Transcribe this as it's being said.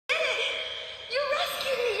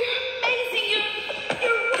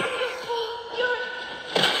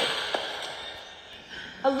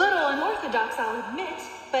I'll admit,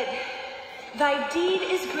 but thy deed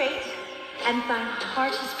is great, and thine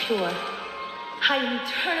heart is pure. I am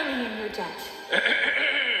eternally in your debt.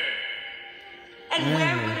 And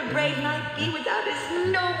where would a brave knight be without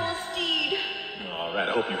his noble steed? All right,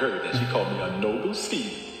 I hope you heard that. She called me a noble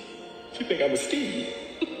steed. She think I'm a steed.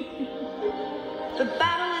 The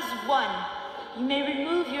battle is won. You may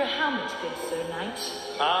remove your helmet, good Sir Knight.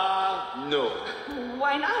 No.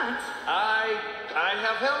 Why not? I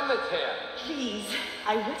have helmet hair. Please,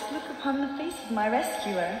 I would look upon the face of my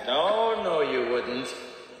rescuer. Oh, no, you wouldn't.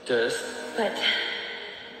 Just. But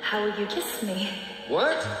how will you kiss me?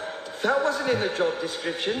 What? That wasn't in the job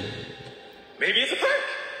description. Maybe it's a perk.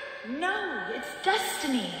 No, it's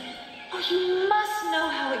destiny. Oh, you must know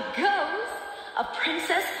how it goes. A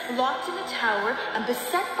princess locked in a tower and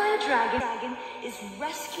beset by a dragon is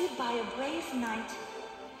rescued by a brave knight.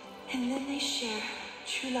 And then they share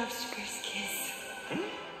true love's first kiss.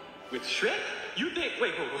 With Shrek? You think,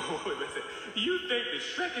 wait, listen. You think that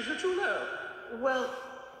Shrek is your true love? Well,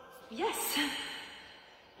 yes.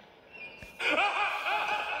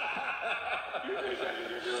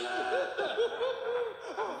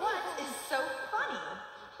 What is so funny?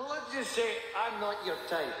 Well, let's just say I'm not your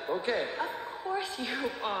type, okay? Of course you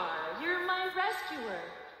are. You're my rescuer.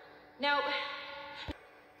 Now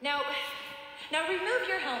remove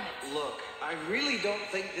your helmet. Look, I really don't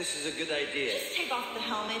think this is a good idea. Just take off the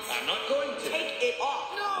helmet. I'm not going to. Take it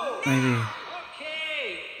off. No! Maybe.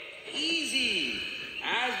 Okay, easy.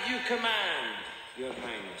 As you command, Your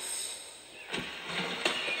Highness.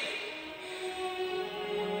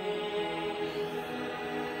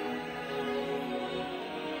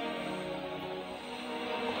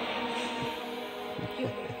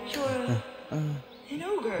 You're an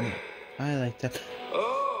ogre. I like that.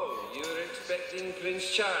 Oh, you're expecting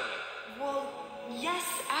Prince Charming. Well, yes,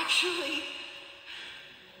 actually.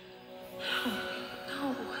 Oh,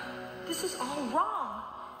 no, this is all wrong.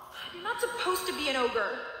 You're not supposed to be an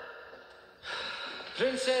ogre.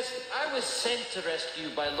 Princess, I was sent to rescue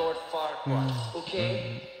by Lord Farquaad,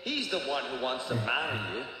 okay? He's the one who wants to marry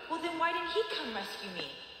you. Well, then why didn't he come rescue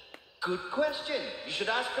me? Good question. You should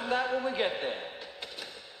ask him that when we get there.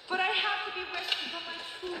 But I have to be rescued by my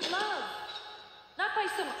true love. Not by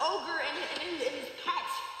some ogre and his pet.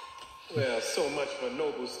 Well, so much for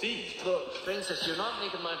noble steed. Look, Princess, you're not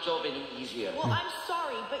making my job any easier. Well, I'm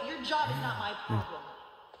sorry, but your job is not my problem.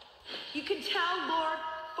 You can tell Lord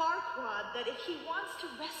Farquaad that if he wants to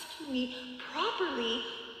rescue me properly,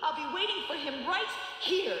 I'll be waiting for him right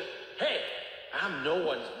here. Hey, I'm no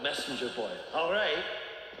one's messenger boy, all right?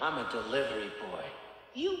 I'm a delivery boy.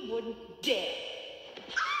 You wouldn't dare.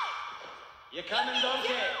 You coming,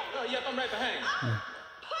 donkey? Oh, yep, I'm right behind.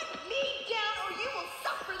 Put me down or you will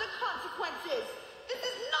suffer the consequences. This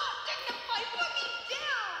is not dignified. Put me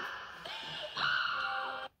down.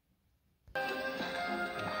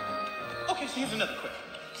 Okay, so here's another question.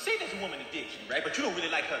 Say there's a woman that digs you, right? But you don't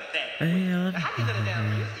really like her that Hey, much. Now, how do you let her down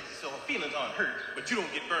real easy so her feelings aren't hurt, but you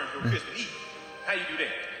don't get burned real crisp and eat? How you do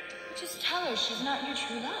that? Just tell her she's not your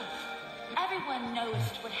true love. Everyone knows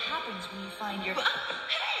what happens when you find your...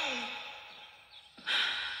 Hey!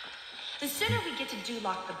 The sooner we get to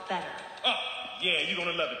Duloc, the better. Oh, yeah, you're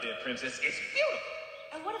gonna love it there, princess. It's beautiful.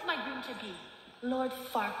 And what if my groom to be? Lord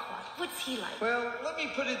Farquaad. What's he like? Well, let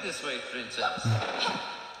me put it this way, Princess.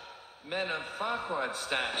 Men of Farquaad's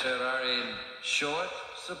stature are in short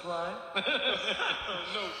supply. No,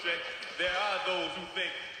 Shrek. There are those who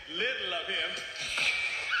think little of him.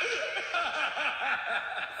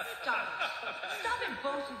 Stop it. Stop it,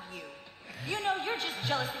 both of you. You know, you're just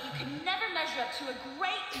jealous that you could never measure up to a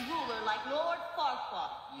great ruler like Lord Farquaad.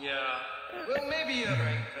 Yeah. Well, maybe you're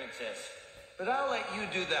right, Princess. But I'll let you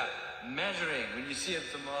do that measuring when you see him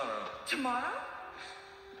tomorrow. Tomorrow?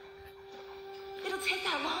 It'll take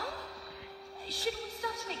that long? Shouldn't we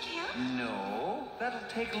stop to make camp? No, that'll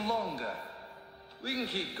take longer. We can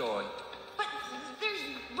keep going. But there's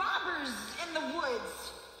robbers in the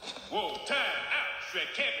woods. Whoa, time out, Shrek.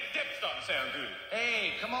 Camping's definitely starting to sound good.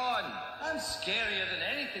 Hey, come on. I'm scarier than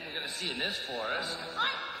anything we're gonna see in this forest. I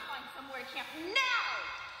need to find somewhere to camp now!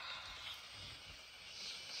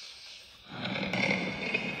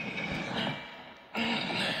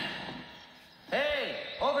 Hey,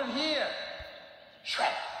 over here.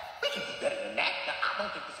 Shrek, we can do better than that. Now, I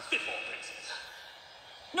don't think this is fit for a princess.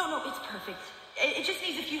 No, it's perfect. It just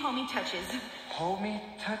needs a few homing touches. Homie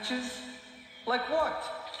touches? Like what?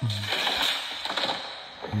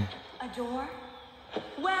 A door?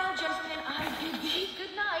 Well, gentlemen, I bid thee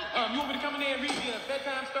good night. You want me to come in there and read you a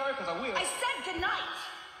bedtime story? Because I will. I said good night.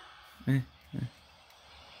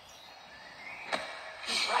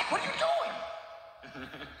 Shrek, what are you doing?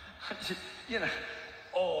 You know.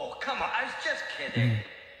 Oh, come on. I was just kidding.